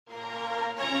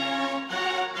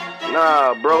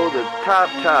Nah, bro, the top.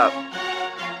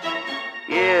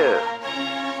 Yeah.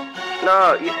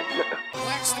 Nah,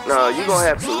 you gonna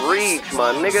have to reach,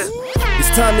 my nigga. It's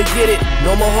time to get it,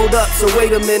 no more hold up, so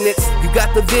wait a minute. You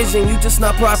got the vision, you just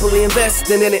not properly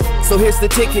investing in it. So here's the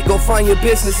ticket, go find your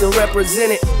business and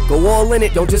represent it. Go all in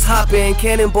it, don't just hop in,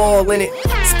 cannonball in it.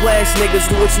 Splash niggas,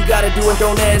 do what you gotta do and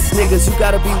don't ask niggas. You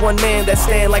gotta be one man that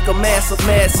stand like a mass of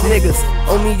mass niggas.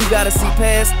 On me you gotta see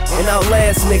past and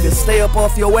outlast niggas. Stay up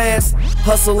off your ass,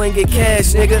 hustle and get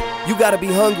cash nigga. You gotta be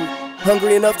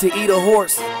hungry enough to eat a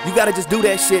horse. You gotta just do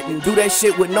that shit and do that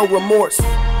shit with no remorse.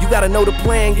 You gotta know the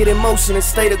plan, get in motion and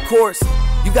stay the course.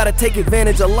 You gotta take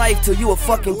advantage of life till you a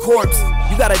fucking corpse.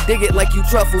 You gotta dig it like you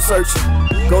truffle searching.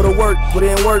 Go to work, put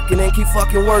in work and then keep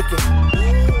fucking working.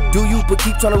 Do you, but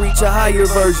keep trying to reach a higher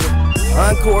version.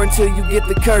 Encore until you get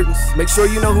the curtains. Make sure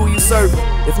you know who you serving.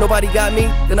 If nobody got me,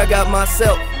 then I got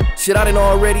myself. Shit I done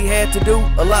already had to do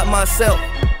a lot myself.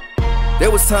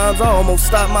 There was times I almost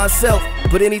stopped myself,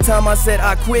 but anytime I said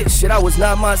I quit, shit, I was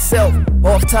not myself.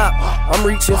 Off top, I'm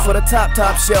reaching for the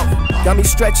top shelf. Got me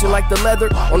stretching like the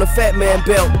leather on a fat man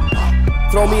belt.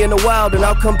 Throw me in the wild and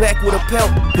I'll come back with a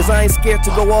pelt. Cause I ain't scared to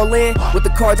go all in with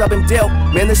the cards I've been dealt.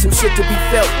 Man, there's some shit to be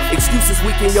felt. Excuses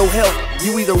weaken your health.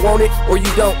 You either want it or you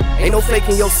don't. Ain't no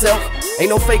faking yourself. Ain't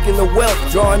no faking the wealth.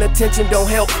 Drawing attention don't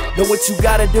help. Know what you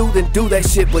gotta do, then do that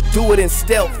shit, but do it in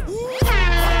stealth.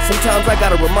 Sometimes I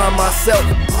gotta remind myself,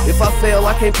 if I fail,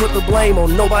 I can't put the blame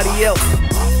on nobody else.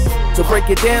 To break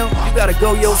it down, you gotta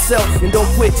go yourself. And don't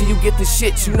quit till you get the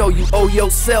shit you know you owe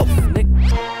yourself,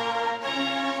 nigga.